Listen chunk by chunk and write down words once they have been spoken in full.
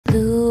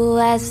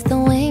as the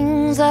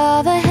wings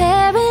of a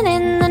heron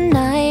in the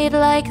night,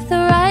 like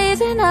the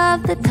rising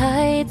of the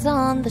tides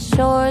on the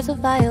shores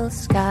of Isle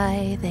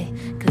Skye. They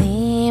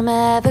gleam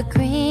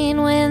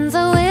evergreen, winds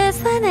are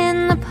whistling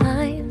in the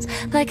pines,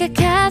 like a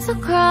castle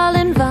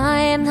crawling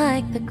vine,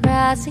 like the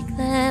grassy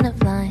Glen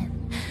of Lyon.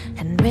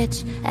 And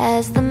rich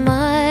as the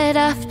mud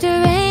after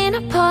rain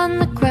upon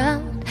the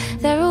ground,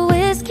 they're a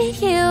whisky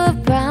hue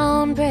of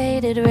brown,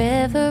 braided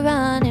river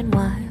running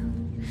wild.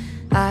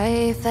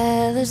 I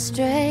fell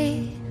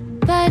astray,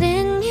 but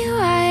in you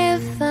I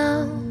have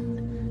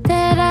found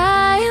that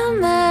I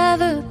am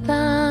ever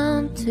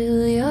bound to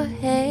your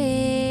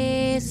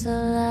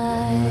hazel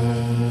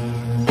eyes.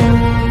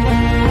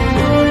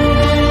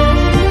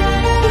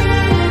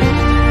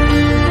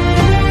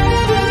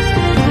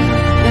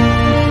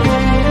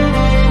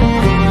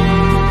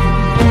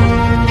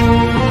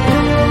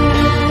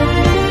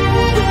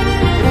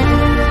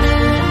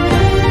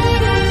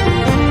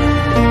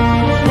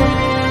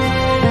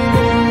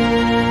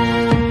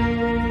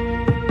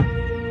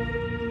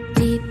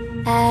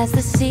 As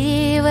the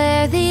sea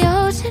where the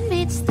ocean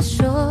meets the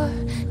shore,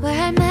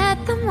 where I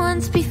met them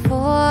once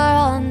before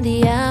on the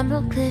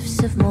emerald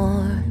cliffs of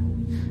Moher.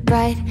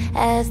 Bright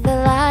as the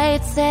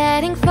light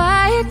setting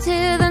fire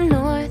to the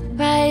north,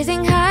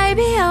 rising high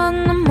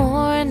beyond the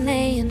moor and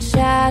laying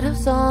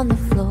shadows on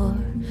the floor.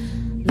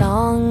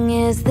 Long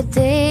is the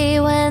day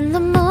when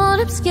the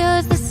moon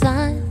obscures the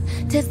sun,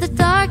 'tis the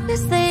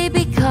darkness they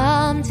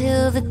become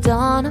till the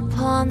dawn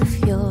upon the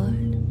fjord.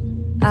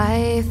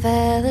 I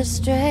fell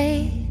astray,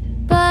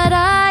 but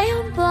I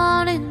am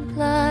born in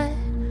blood,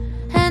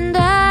 and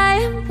I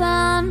am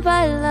bound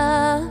by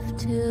love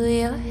to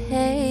your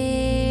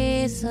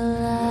hazel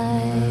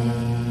eyes.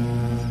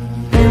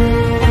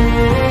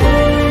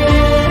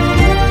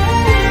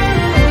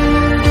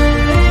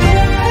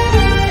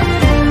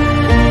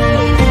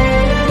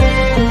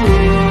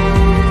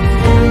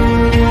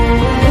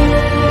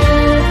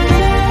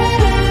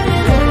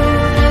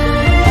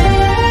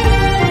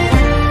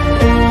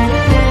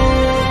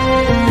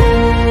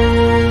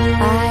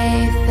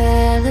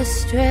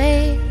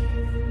 Astray,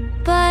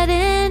 but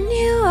in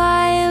you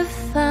I have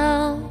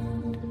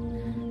found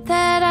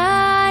that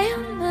I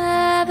am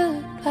ever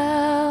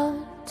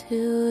bound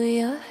to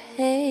your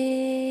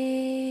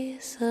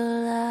hazel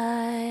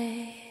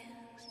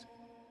eyes.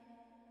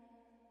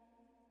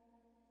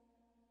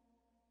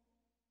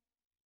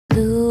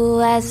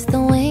 Blue as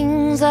the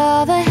wings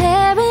of a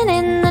heron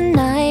in the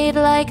night,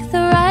 like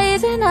the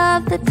rising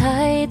of the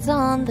tides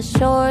on the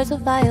shores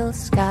of Isle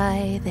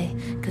Skye. They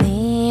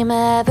gleam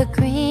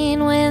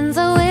evergreen, winds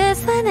are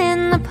whistling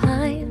in the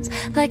pines,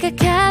 like a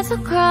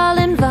castle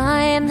crawling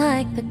vine,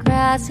 like the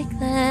grassy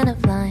Glen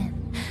of Lyon.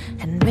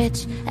 And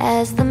rich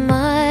as the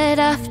mud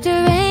after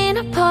rain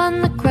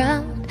upon the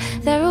ground,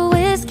 they're a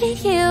whisky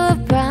hue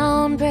of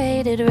brown,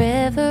 braided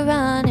river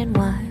running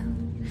wild.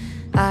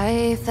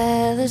 I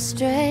fell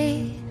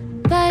astray,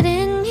 but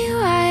in you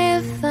I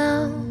have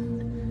found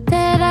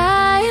that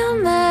I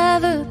am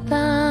ever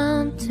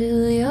bound to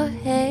your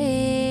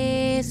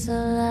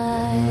hazel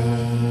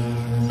eyes.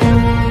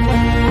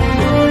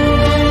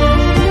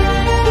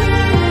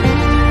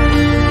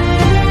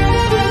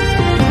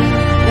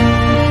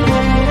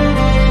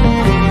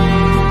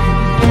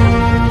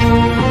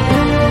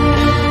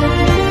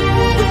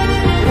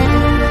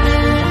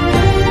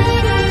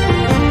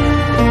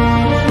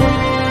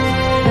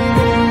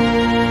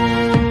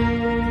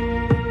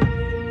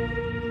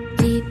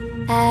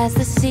 As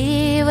the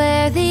sea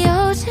where the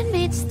ocean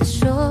meets the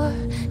shore,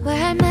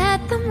 where I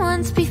met them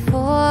once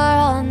before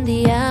on the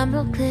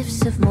emerald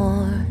cliffs of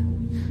Moher.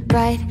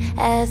 Bright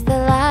as the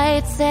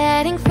light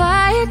setting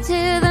fire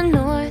to the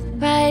north,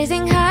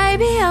 rising high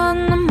beyond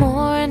the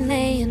moor and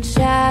laying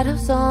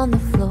shadows on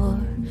the floor.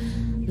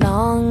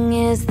 Long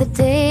is the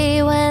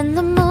day when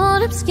the moon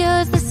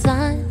obscures the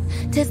sun,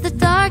 'tis the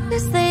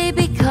darkness they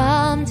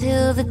become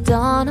till the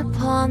dawn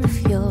upon the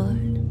fjord.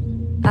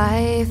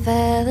 I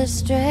fell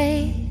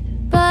astray,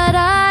 but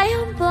I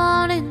am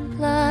born in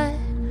blood,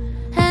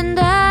 and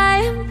I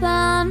am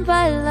bound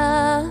by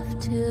love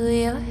to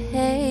your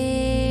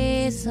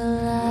hazel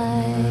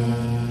eyes.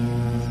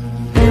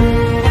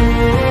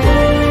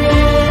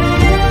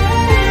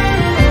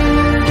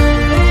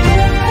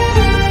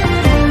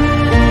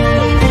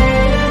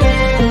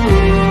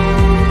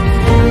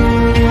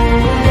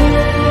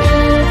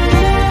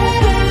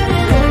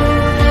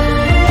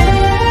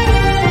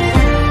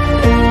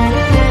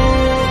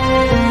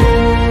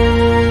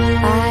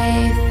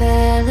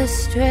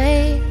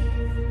 Astray,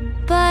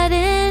 but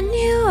in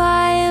you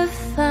I have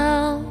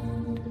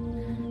found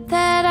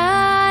that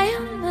I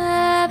am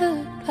ever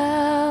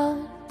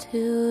bound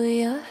to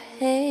your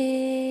hazel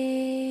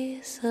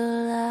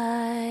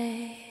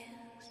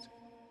eyes.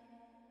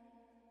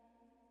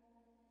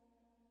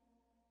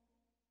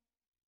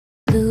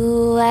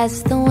 Blue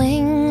as the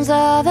wings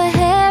of a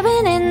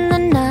heron in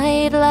the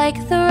night, like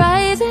the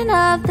rising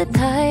of the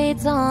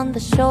tides on the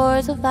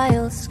shores of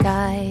Isle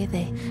Skye.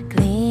 They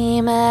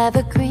gleam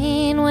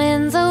evergreen,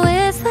 winds are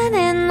whistling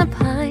in the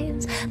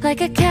pines,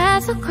 like a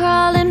castle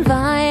crawling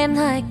vine,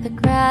 like the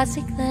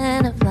grassy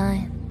Glen of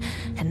Lyon.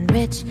 And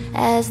rich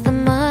as the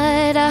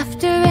mud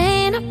after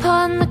rain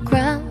upon the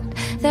ground,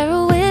 there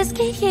a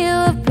whiskey hue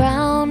of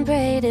brown,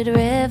 braided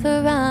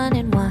river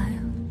running wild.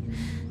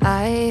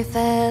 I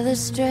fell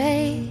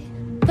astray,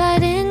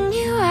 but in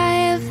you I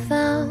have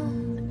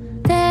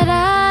found that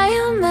I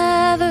am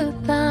ever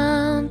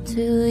bound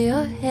to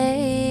your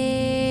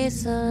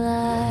hazel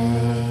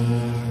eyes.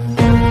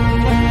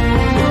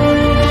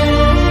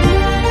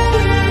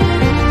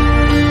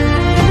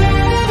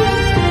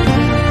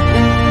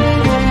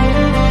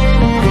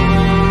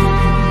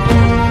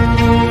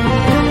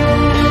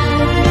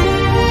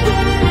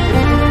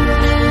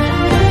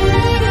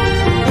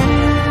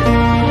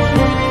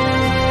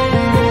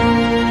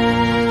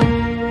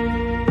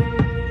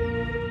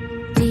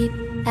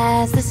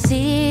 As the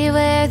sea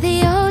where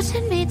the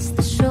ocean meets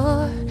the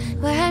shore,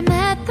 where I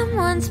met them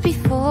once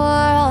before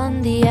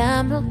on the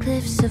emerald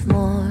cliffs of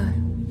Moher.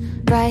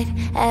 Bright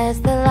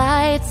as the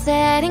light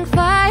setting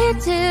fire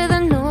to the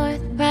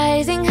north,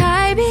 rising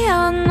high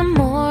beyond the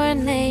moor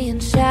and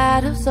laying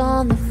shadows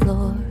on the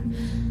floor.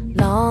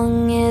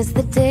 Long is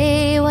the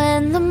day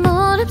when the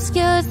moon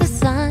obscures the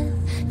sun,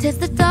 'tis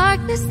the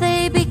darkness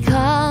they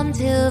become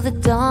till the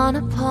dawn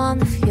upon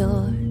the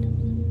fjord.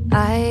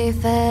 I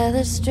fell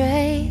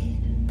astray,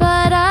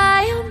 but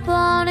I am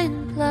born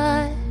in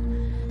blood,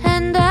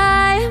 and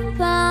I am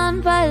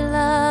bound by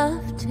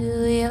love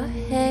to your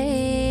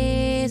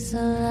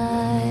hazel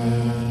eyes.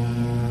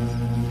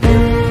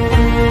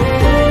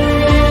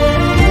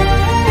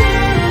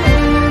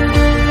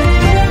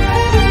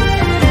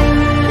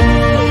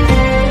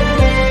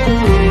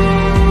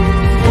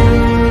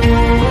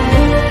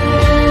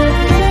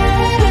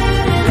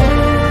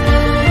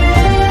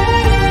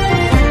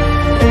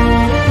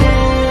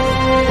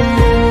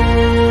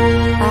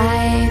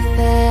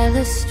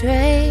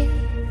 Astray,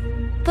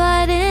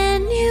 but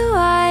in you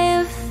I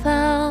have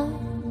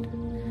found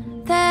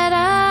that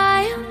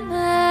I am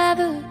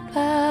ever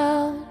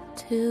bound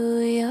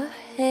to your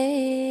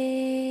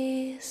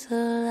hazel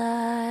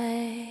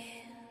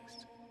eyes.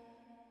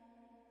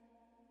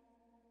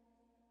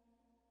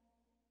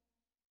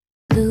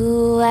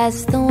 Blue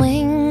as the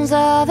wings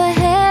of a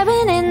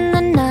heron in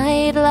the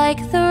night,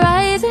 like the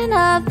rising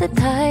of the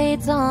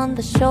tides on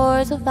the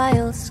shores of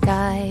Isle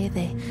Skye.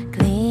 They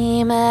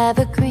gleam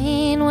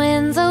evergreen,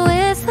 winds are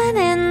whistling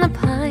in the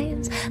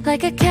pines,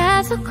 like a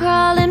castle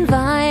crawling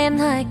vine,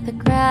 like the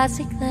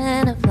grassy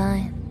Glen of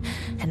Lyon.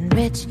 And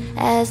rich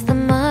as the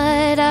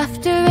mud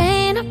after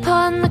rain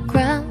upon the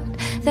ground,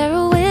 there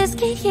a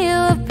whisky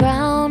hue of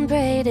brown,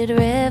 braided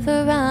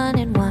river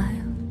running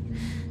wild.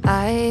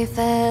 I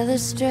fell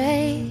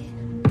astray,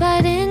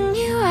 but in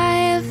you I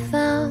have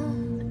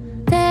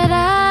found that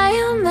I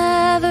am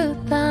ever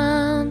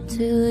bound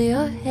to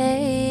your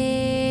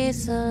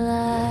hazel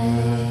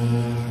eyes.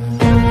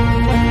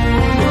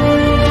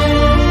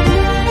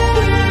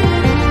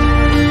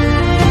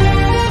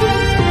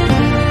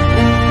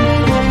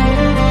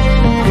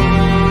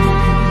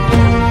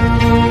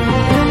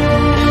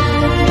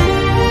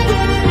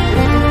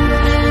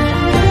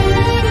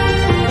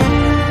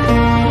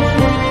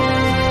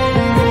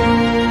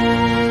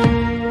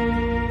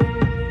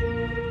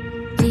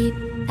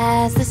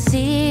 As the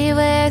sea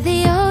where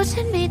the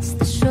ocean meets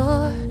the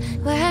shore,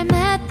 where I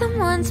met them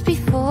once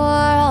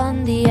before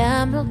on the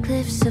emerald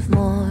cliffs of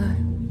Moher.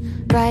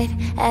 Bright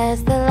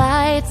as the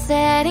light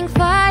setting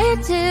fire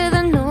to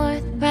the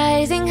north,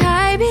 rising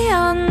high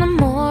beyond the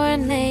moor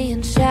and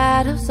laying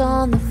shadows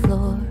on the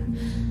floor.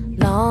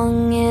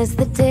 Long is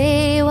the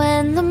day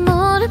when the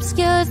moon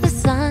obscures the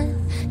sun,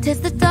 'tis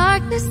the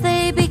darkness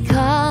they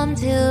become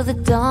till the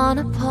dawn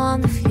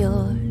upon the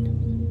fjord.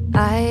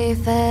 I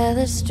fell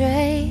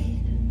astray,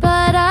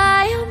 but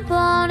I am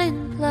born in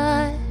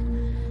blood,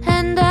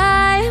 and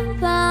I am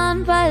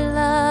bound by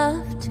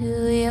love to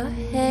your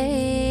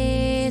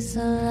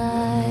hazel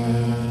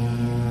eyes.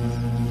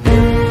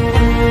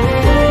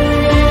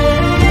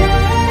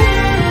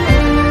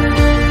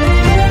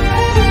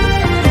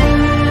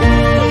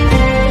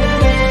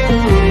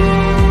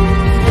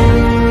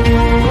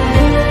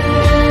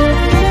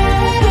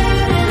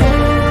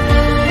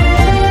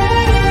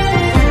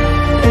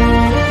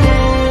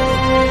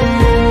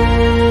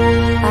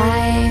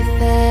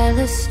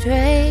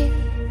 Astray,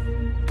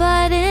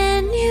 but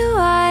in you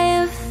I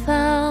have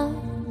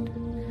found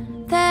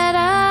that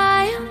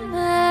I am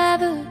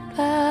ever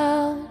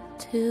bound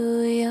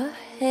to your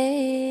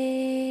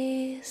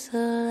hazel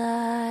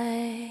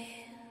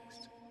eyes.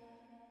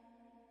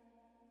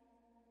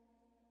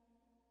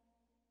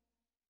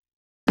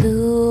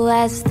 Blue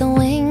as the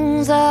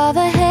wings of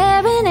a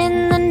heron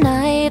in the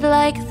night,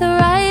 like the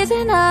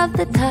rising of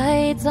the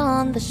tides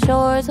on the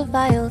shores of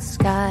Isle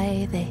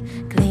Skye. They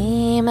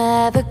gleam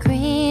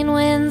evergreen,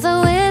 winds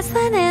are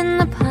whistling in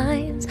the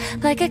pines,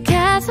 like a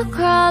castle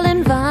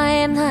crawling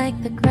vine, like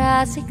the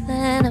grassy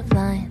Glen of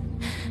Lyon.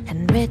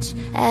 And rich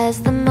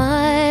as the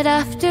mud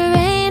after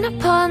rain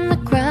upon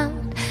the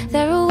ground,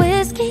 there a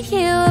whiskey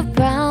hue of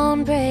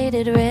brown,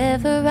 braided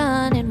river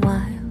running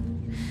wild.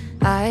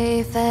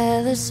 I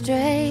fell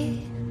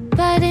astray,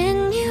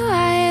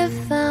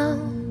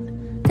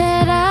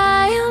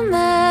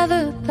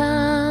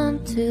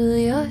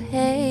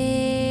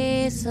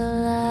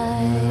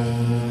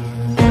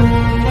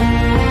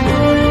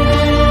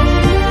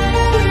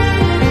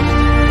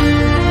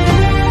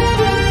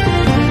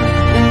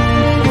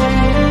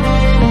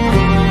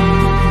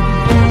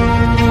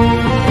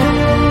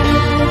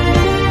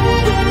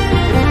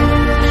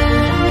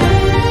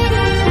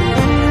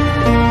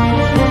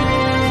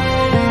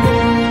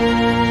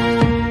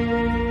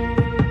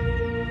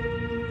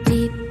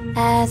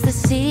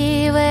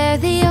 sea where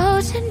the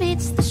ocean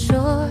meets the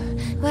shore,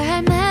 where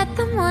I met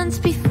them once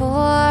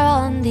before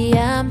on the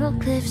emerald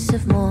cliffs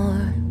of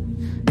Moher.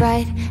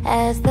 Bright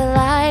as the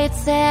light,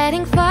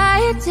 setting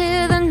fire to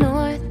the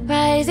north,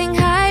 rising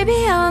high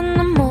beyond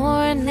the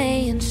moor and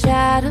laying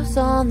shadows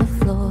on the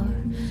floor.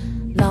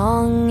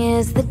 Long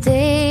is the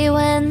day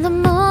when the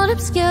moon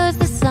obscures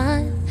the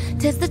sun,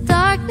 'tis the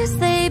darkness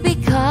they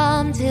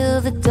become till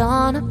the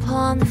dawn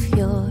upon the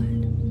fjord.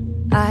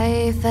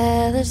 I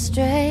fell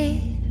astray,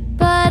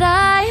 but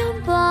I am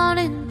born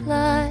in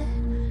blood,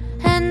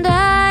 and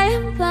I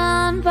am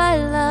bound by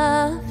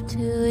love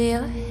to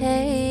your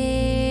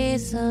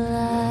hazel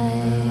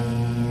eyes.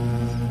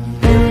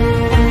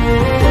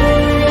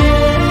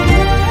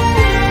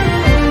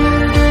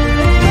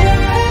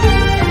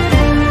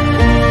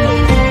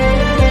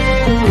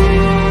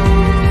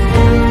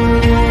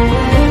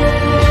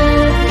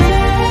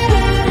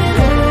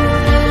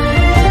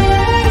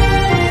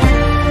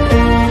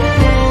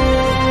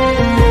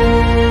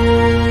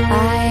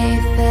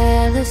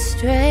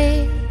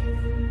 Astray,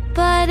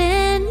 but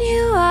in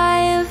you I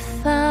have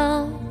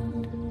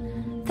found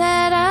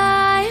that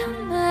I am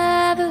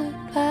ever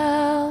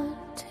bound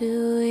to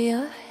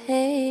your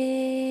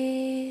hazel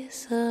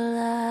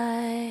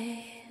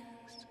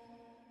eyes.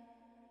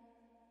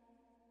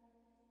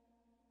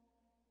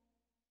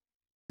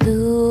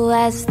 Blue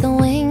as the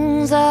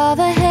wings of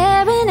a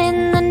heron in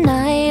the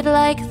night,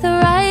 like the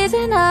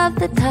rising of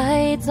the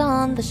tides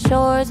on the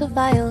shores of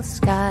Isle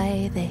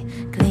Skye. They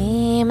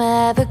gleam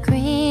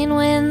evergreen,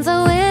 winds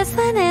are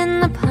whistling in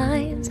the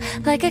pines,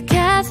 like a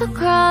castle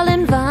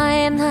crawling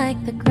vine, like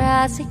the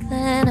grassy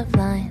Glen of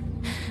Lyon.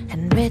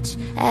 And rich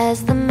as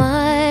the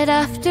mud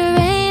after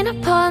rain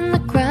upon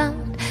the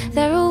ground,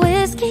 they're a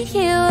whisky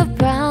hue of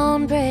brown,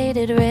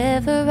 braided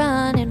river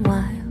running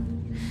wild.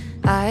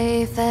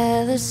 I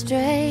fell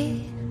astray,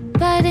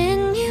 but in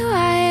you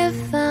I have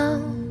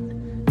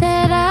found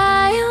that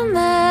I am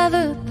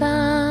ever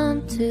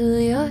bound to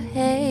your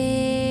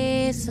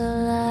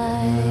hazel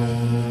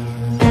eyes.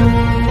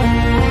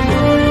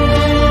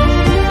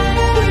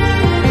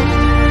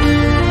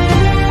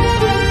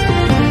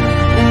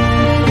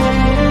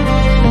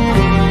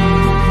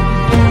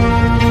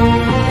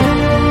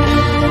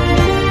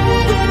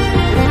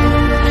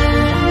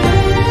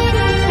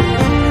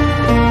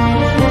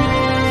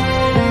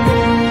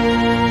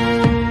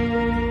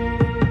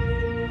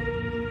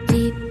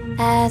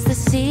 As the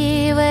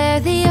sea where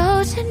the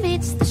ocean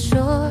meets the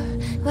shore,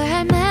 where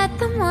I met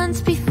them once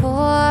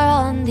before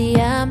on the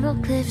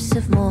emerald cliffs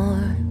of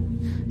Moher.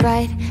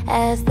 Bright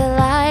as the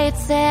light,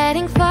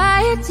 setting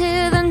fire to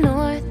the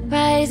north,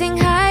 rising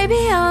high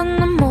beyond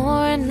the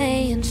moor and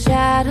laying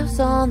shadows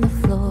on the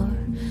floor.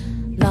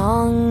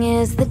 Long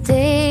is the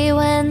day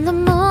when the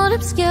moon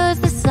obscures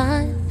the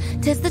sun,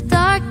 'tis the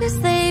darkness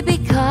they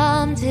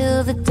become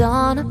till the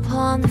dawn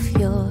upon the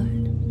fjord.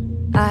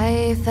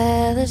 I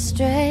fell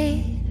astray,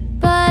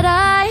 but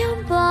I am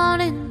born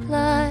in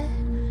blood,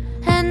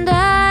 and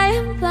I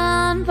am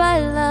bound by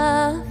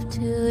love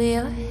to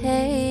your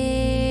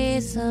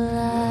hazel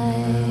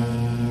eyes.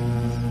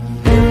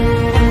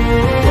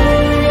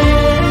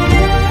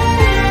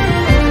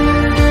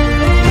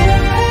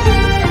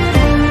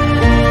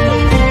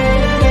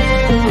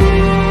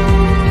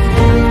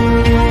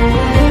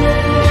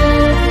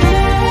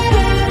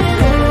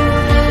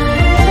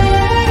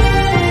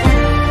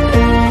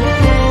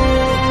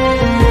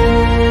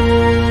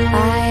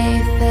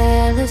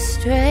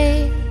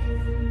 Astray,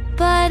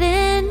 but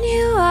in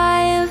you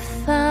I have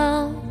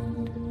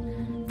found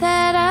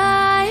that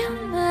I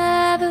am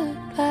ever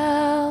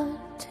bound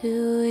to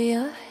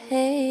your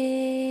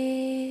hazel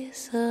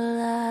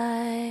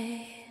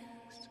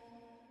eyes.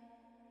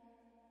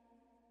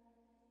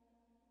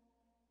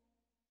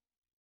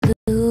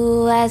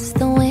 Blue as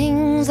the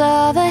wings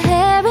of a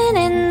heron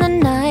in the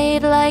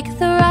night, like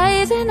the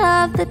rising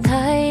of the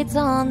tides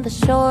on the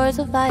shores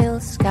of Isle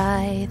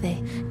Skye. They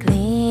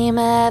gleam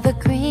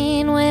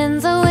evergreen,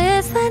 winds are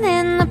whistling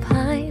in the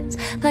pines,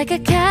 like a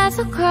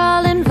castle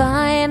crawling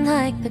vine,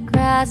 like the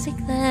grassy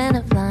Glen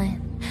of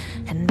Lyon.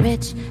 And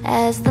rich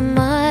as the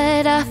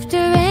mud after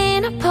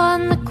rain upon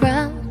the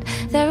ground,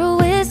 they're a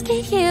whisky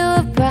hue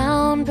of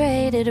brown,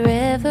 braided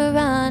river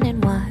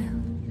running wild.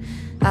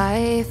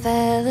 I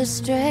fell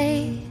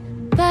astray,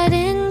 but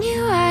in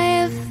you I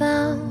have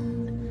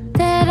found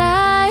that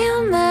I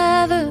am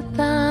ever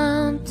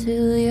bound to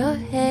your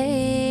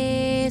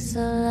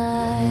hazel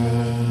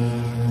eyes.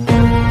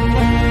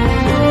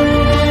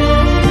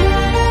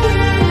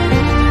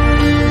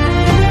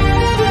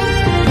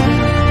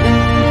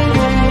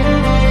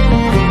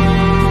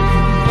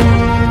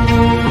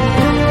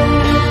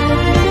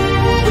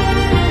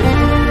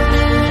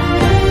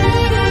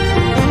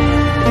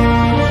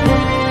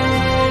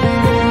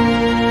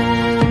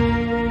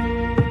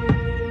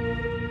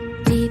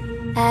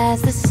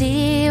 As the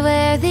sea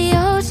where the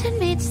ocean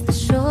meets the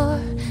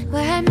shore,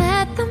 where I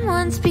met them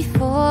once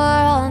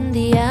before on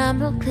the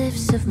emerald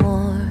cliffs of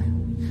Moher.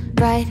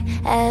 Bright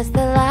as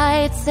the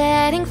light,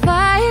 setting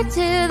fire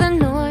to the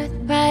north,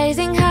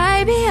 rising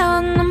high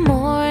beyond the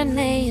moor and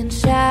laying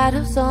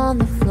shadows on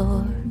the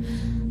floor.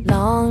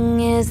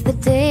 is the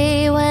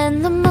day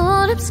when the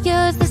moon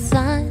obscures the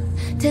sun.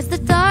 'Tis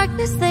the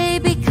darkness they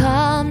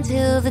become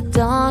till the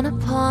dawn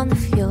upon the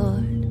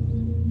fjord.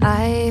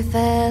 I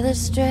fell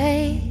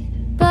astray,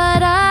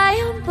 but I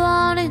am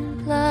born in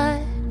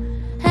blood,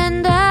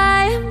 and I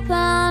am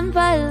bound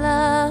by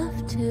love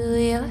to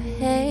your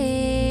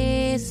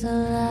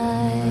hazel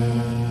eyes.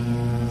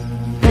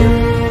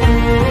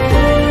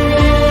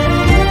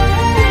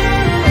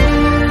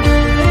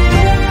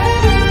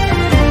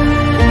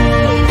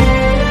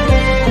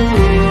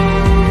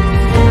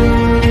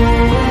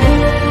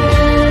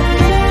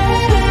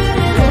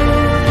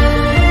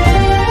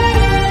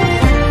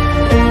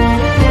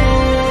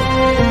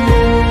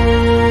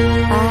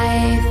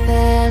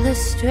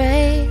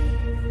 Astray,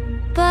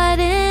 but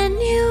in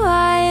you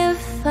I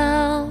have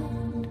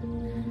found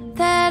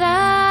that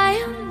I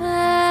am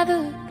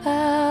ever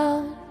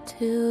bound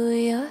to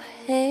your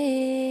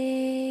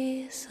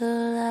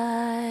hazel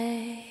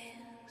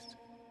eyes.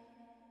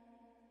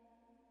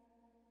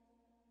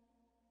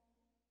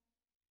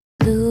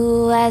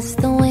 Blue as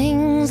the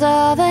wings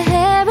of a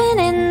heron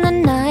in the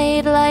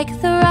night, like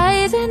the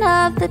rising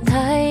of the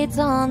tides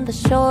on the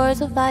shores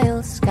of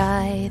Isle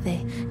Skye.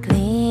 They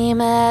gleam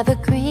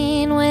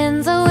evergreen,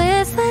 winds are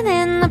whistling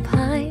in the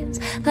pines,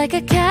 like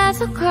a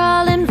castle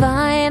crawling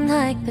vine,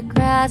 like the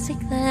grassy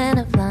Glen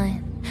of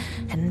Lyon.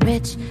 And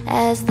rich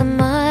as the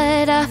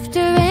mud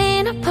after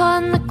rain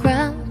upon the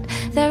ground,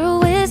 they're a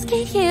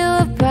whisky hue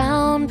of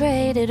brown,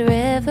 braided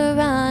river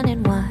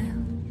running wild.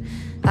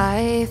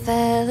 I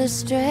fell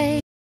astray.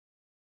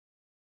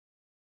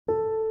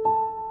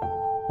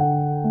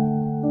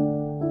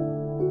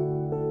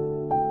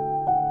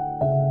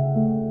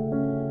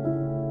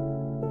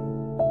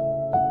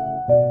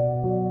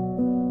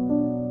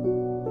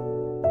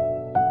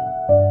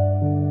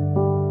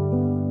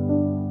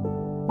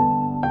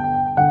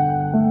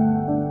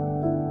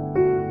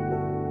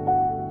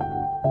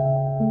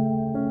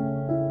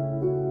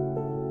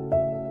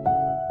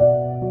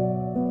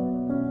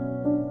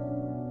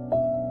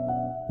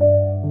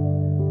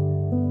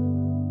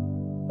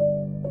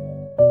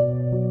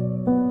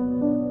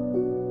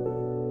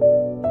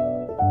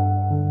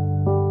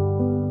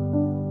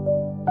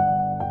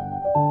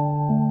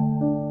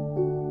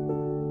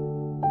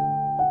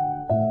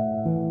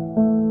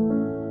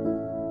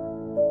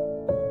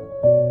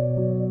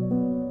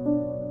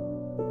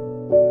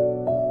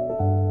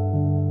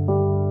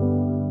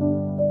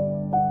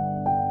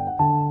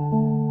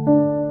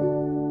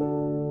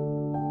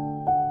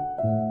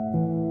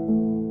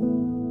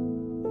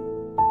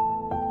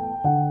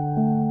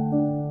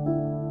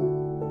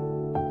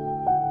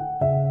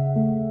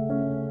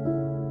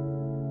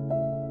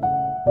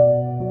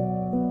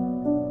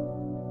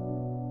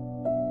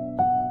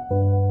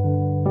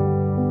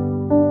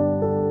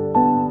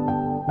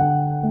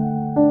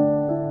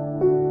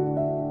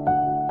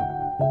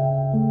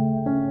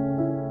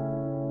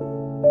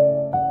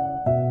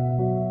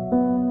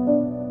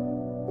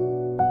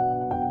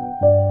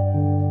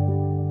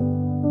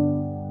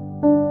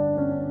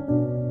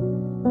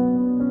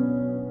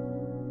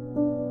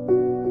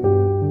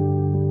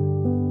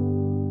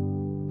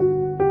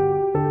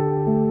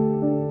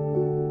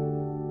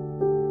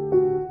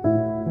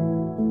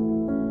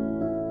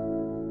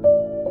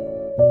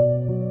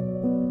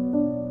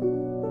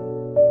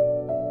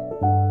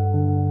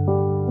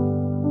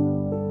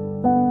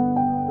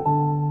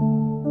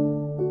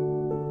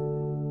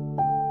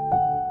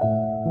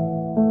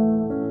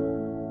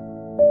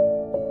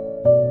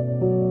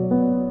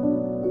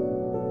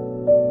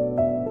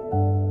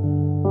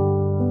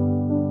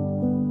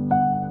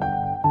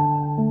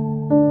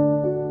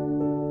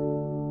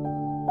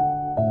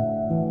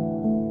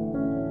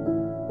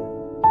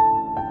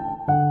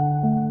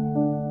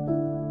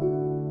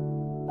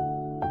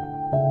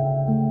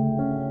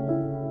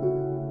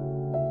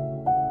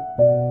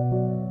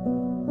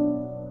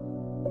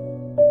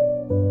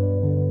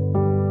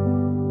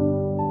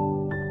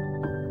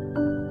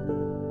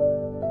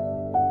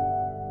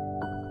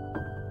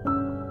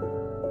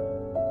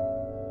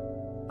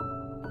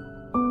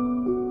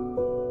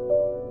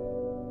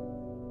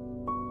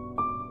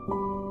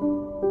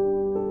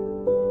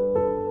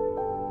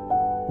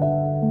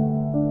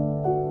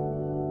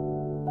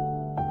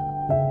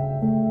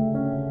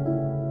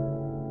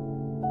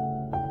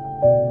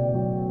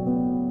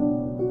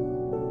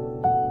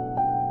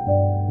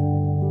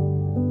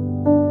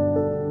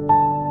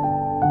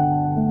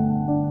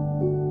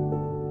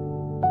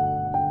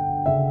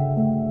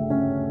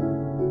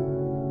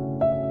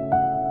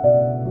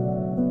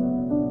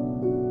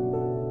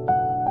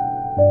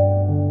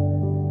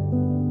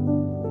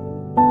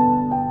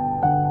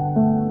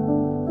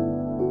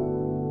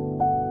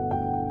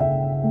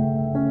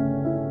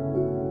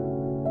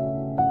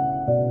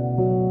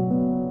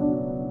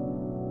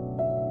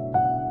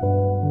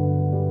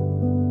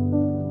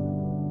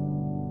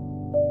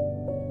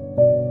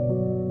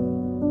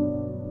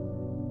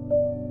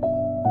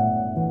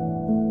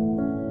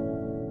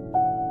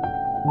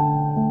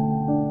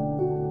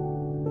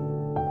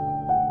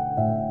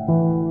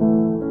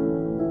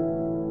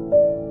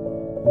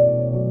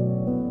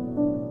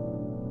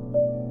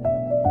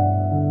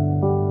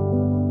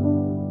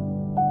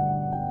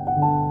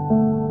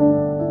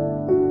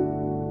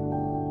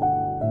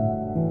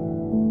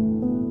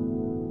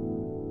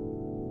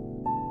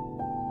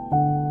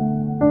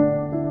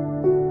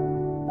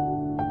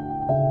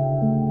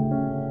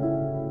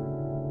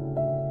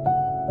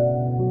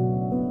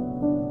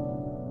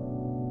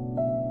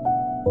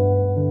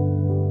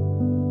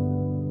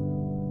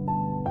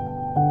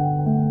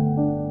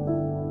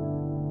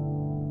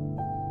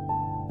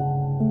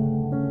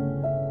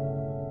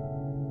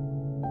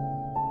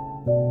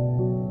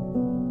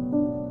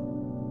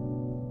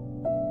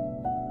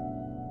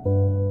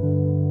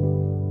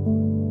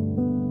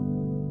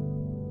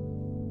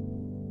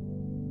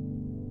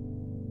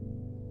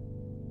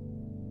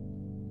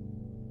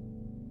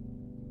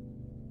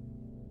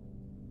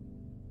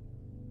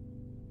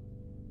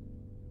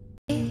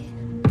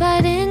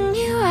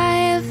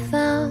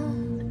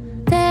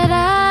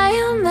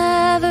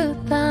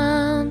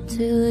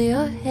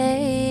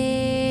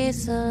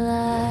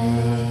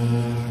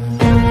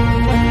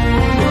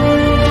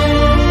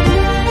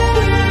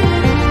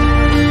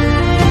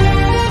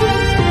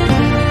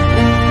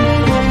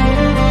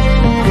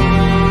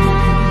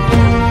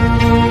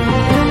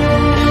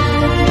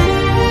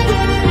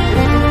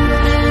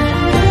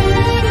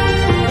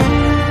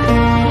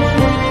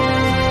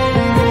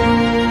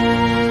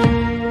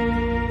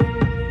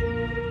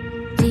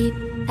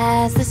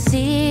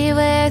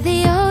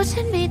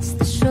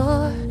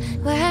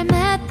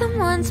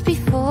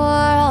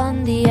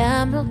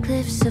 emerald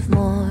cliffs of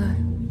Moher,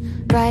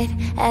 bright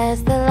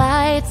as the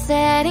light,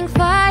 setting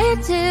fire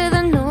to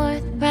the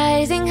north,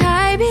 rising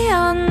high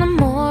beyond the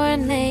moor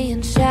and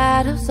laying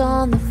shadows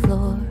on the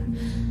floor.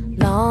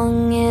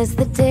 Long is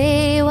the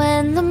day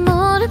when the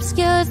moon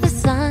obscures the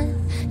sun,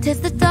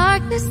 'tis the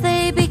darkness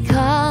they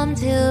become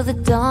till the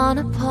dawn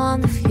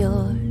upon the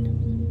fjord.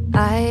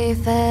 I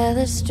fell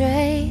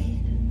astray,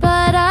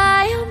 but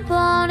I am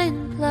born in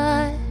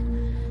blood,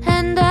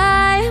 and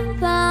I am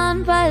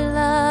bound by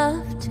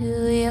love to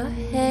your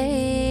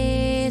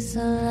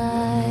hazel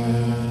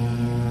eyes.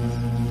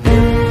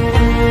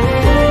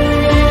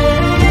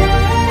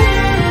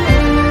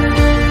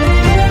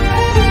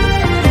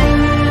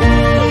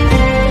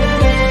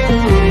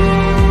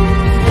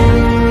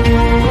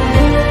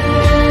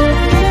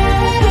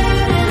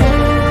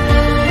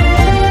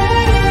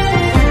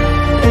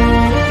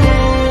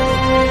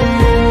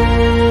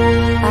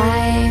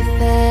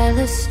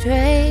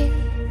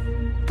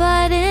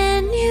 But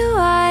in you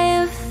I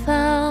have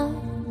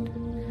found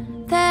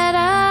that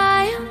I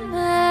am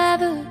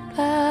ever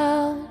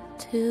bound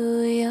to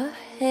your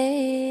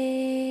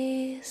hazel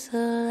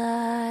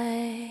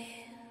eyes.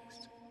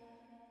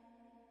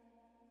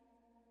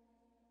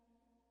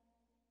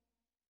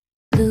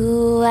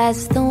 Blue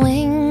as the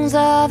wings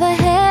of a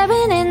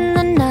heron in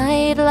the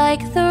night,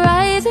 like the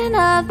rising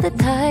of the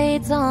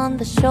tides on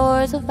the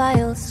shores of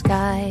Isle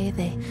Skye.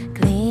 They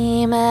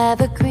gleam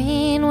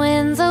evergreen,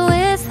 winds are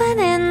whistling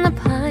in the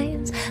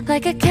pines,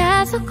 like a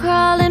castle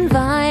crawling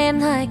vine,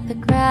 like the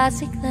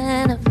grassy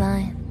Glen of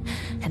Lyon.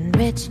 And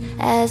rich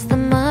as the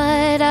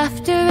mud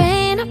after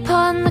rain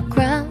upon the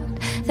ground,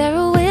 they're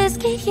a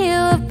whisky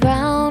hue of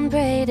brown,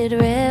 braided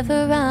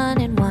river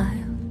running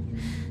wild.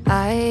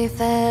 I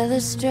fell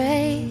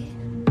astray,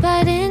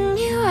 but in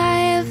you I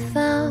have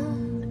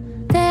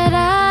found that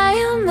I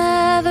am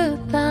ever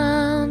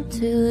bound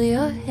to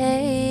your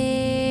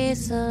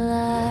hazel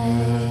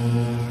eyes.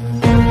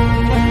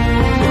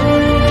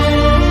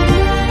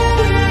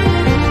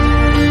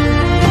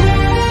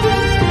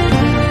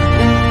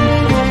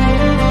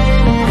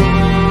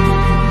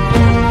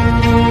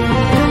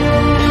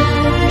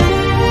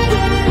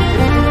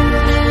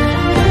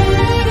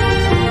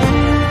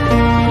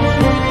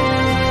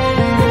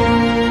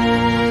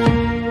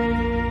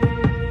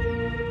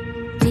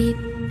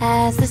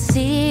 As the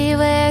sea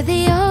where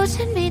the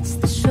ocean meets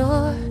the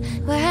shore,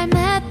 where I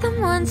met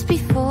them once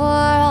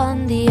before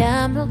on the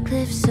emerald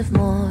cliffs of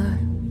Moher,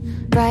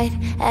 bright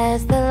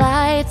as the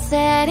light,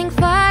 setting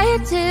fire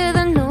to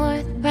the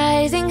north,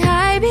 rising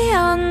high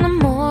beyond the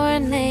moor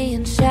and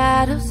laying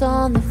shadows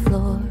on the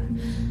floor.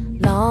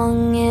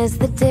 Long is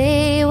the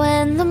day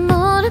when the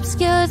moon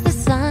obscures the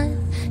sun,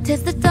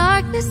 'tis the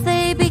darkness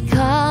they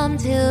become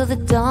till the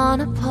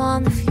dawn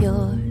upon the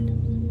fjord.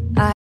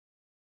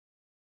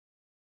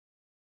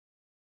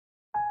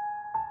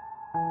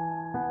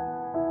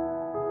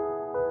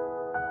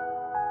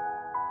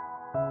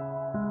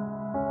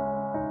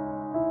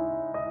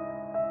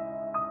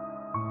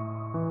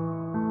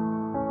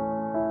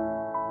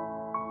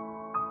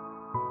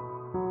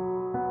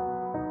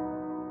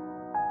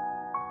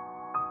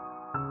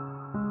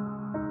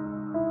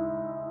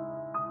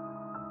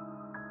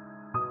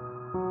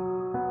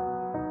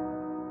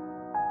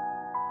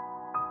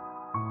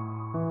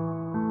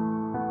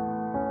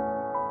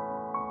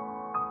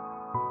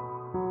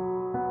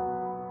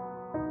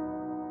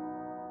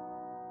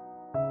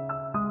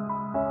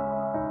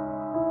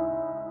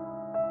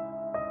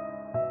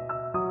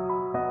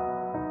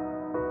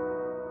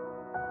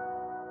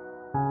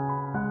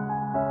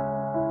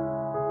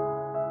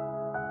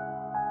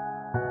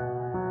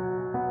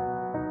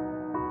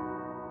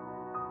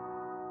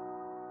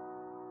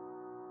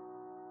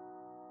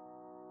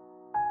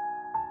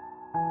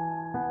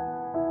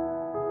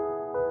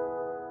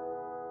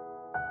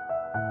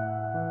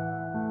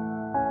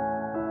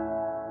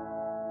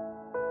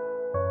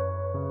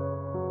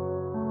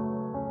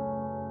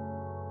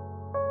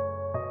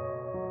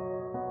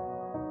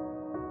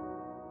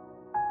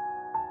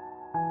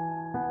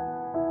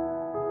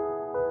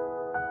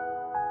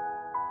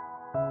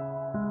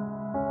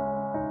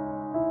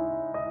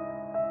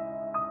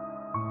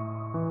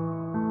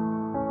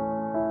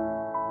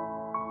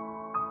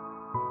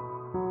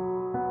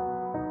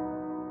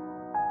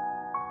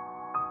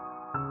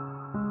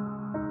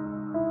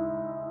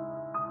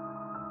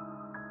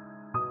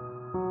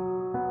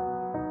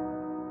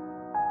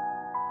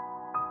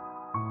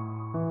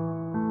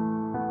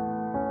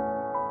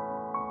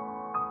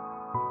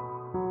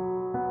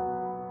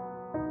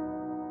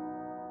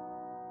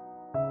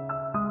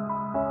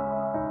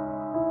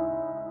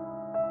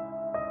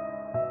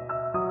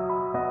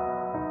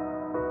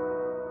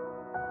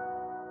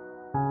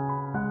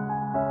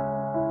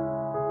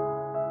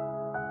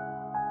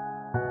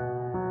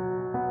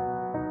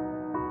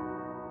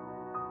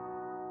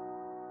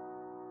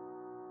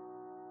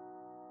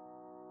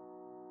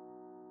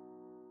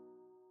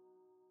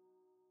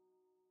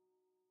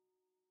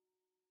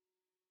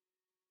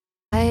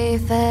 I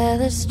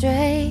fell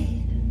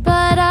astray,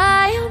 but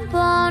I am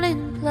born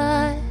in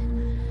blood,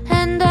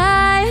 and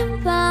I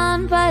am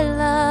bound by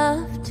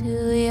love to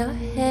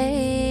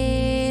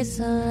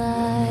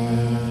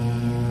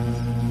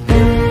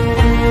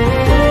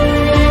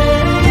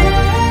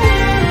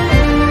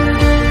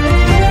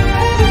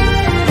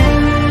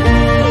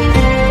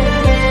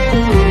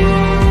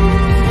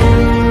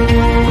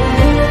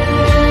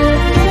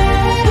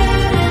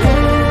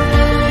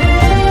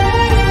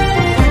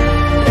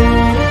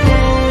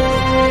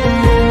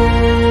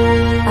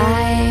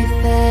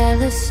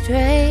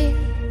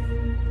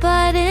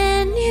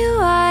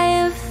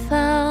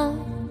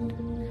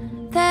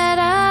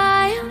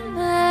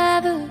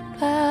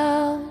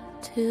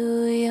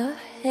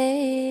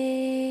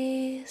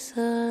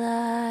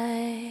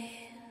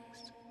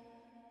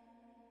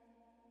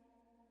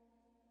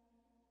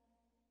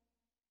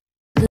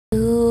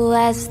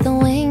as the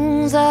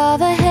wings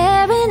of a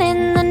heron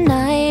in the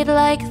night,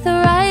 like the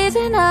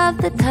rising of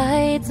the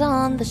tides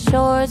on the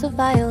shores of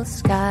Isle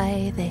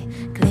Skye. They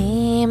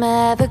gleam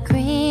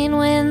evergreen,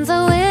 winds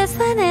are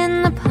whistling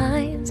in the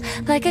pines,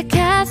 like a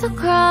castle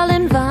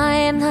crawling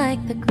vine,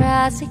 like the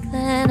grassy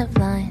Glen of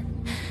Lyon.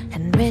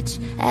 And rich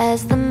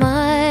as the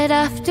mud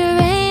after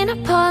rain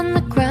upon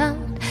the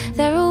ground,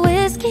 they're a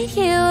whisky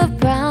hue of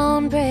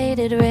brown,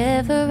 braided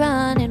river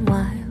running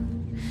wild.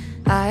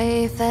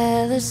 I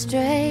fell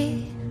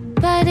astray,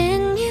 but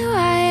in you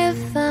I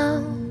have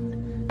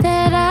found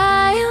that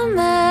I am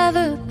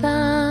ever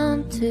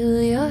bound to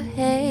your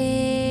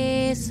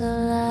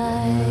hazel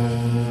eyes.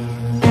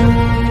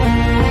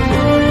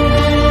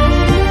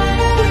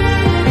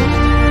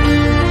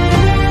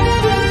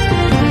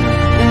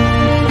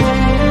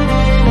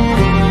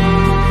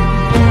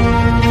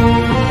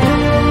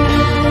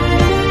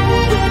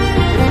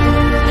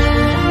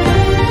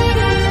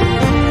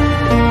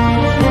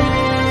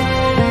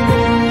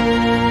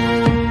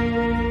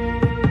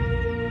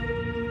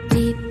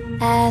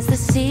 As the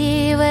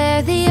sea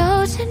where the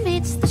ocean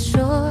meets the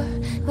shore,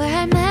 where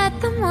I met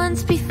them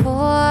once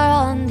before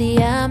on the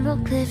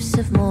emerald cliffs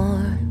of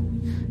Moher.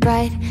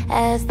 Bright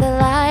as the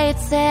light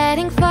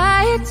setting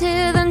fire to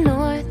the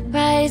north,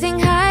 rising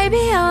high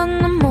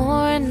beyond the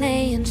moor and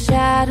laying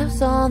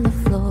shadows on the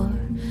floor.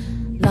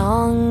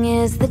 Long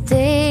is the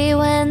day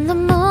when the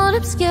moon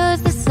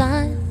obscures the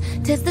sun,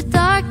 'tis the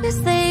darkness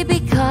they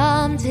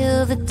become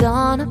till the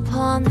dawn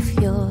upon the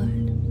fjord.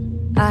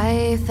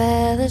 I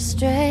fell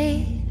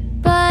astray,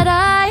 but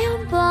I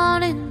am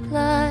born in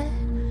blood,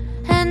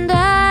 and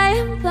I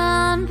am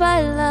bound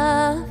by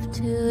love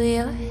to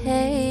your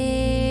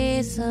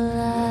hazel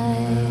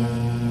eyes.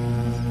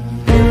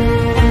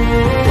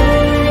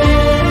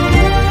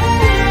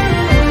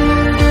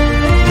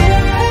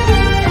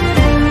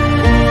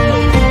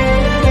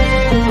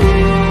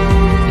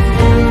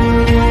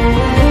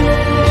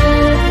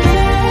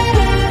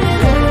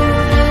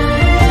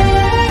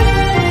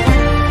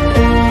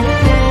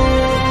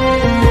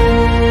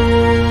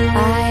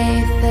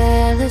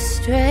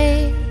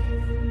 Astray,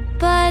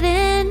 but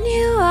in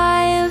you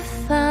I have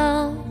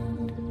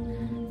found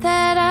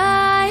that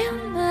I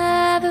am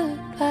ever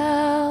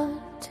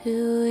bound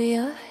to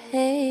your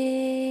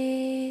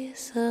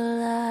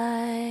hazel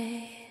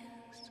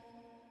eyes.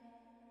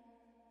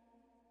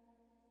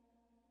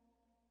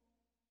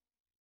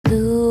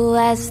 Blue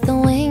as the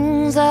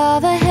wings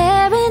of a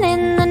heron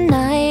in the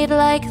night,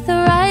 like the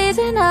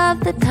rising of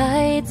the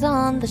tides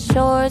on the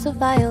shores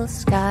of Isle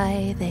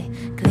Skye. They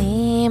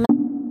gleam.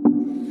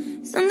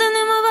 Something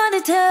in my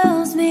body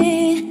tells me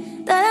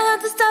that I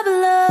have to stop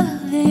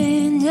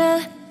loving ya,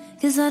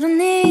 'cause I don't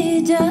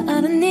need ya, I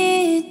don't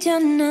need ya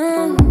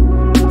now.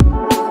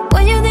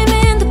 When you leave me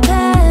in the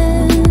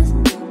past,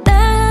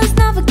 that's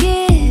not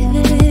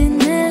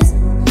forgiveness.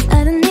 I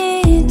don't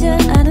need ya,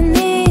 I don't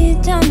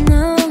need ya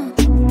now.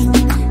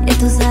 Y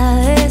tú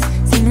sabes,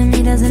 si me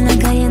miras en la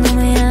calle no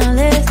me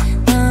hables,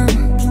 no.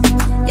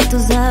 Y tú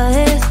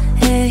sabes,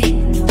 hey,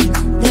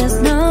 there's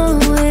no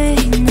way,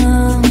 no.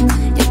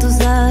 Y tú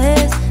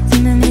sabes,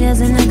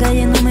 en la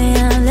calle no me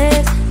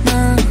hables, no.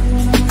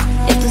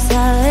 Y tú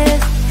sabes,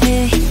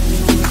 hey,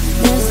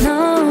 there's no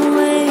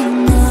way,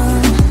 no.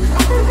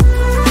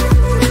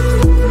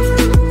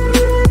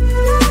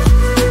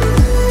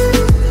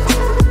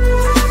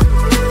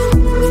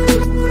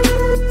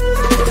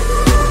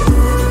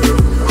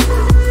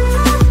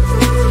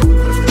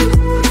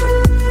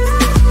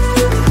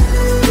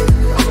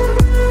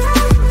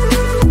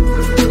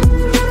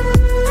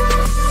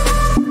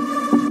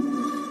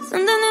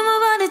 Something in my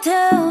body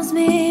tells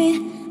me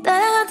that I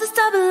have to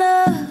stop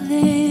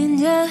loving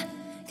ya,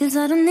 'cause I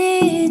don't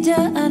need ya,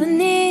 I don't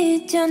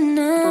need ya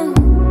now.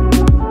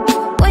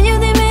 When you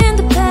leave me in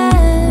the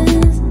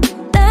past,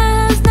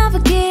 that's not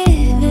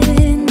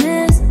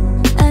forgiveness.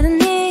 I don't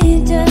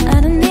need ya, I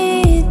don't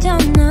need ya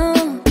now.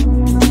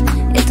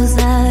 Y tú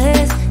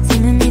sabes, si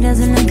me miras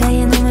en la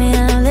calle no me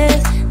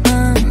hables, no.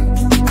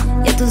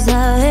 Y tú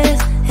sabes,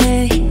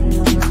 hey,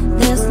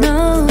 there's no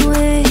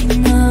way,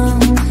 no.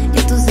 Y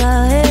tú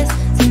sabes,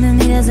 si me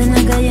miras en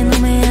la calle no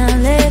me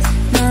hables,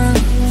 no.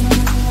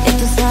 Y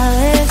tú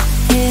sabes,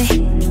 hey,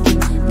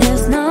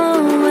 there's no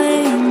way,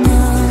 no.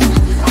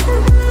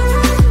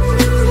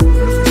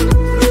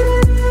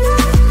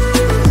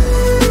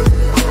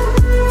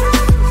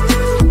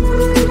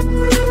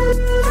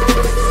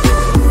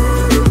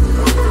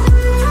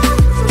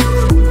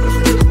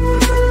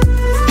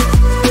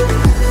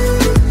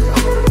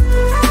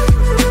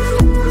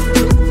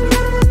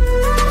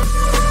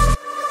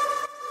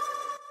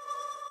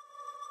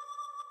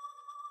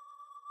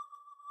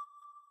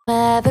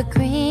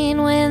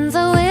 Evergreen, winds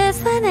are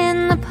whistling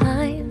in the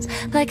pines,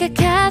 like a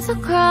castle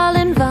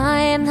crawling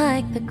vine,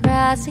 like the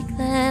grassy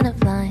Glen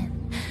of Lyon.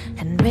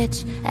 And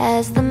rich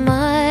as the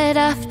mud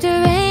after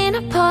rain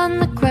upon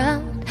the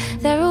ground,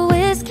 they're a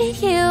whisky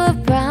hue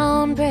of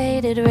brown,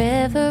 braided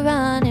river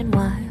running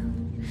wild.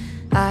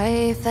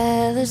 I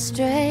fell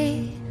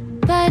astray,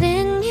 but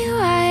in you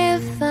I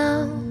have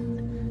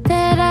found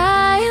that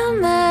I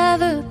am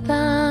ever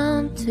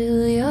bound to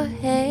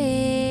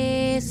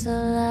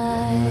hazel eye.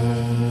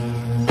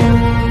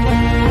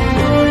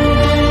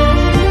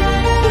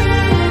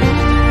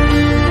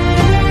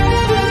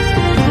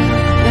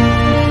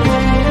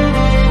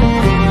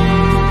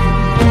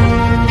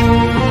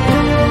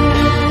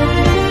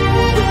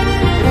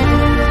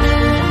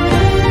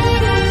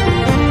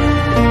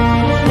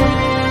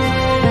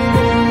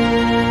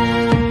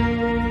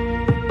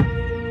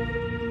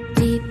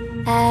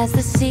 As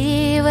the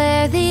sea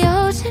where the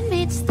ocean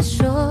meets the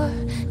shore,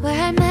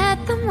 where I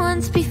met them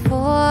once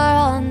before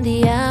on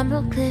the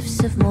emerald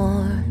cliffs of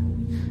Moher.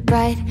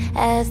 Bright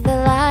as the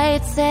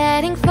light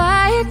setting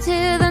fire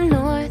to the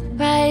north,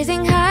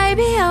 rising high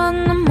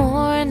beyond the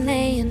moor and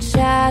laying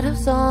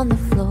shadows on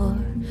the floor.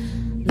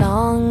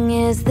 Long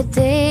is the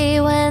day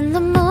when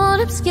the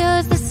moon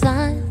obscures the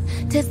sun,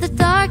 'tis the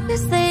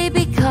darkness they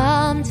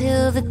become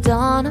till the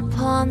dawn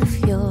upon the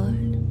fjord.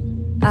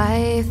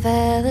 I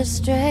fell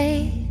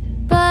astray,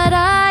 but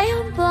I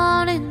am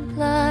born in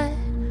blood,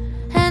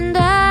 and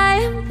I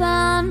am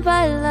bound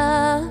by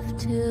love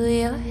to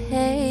your head.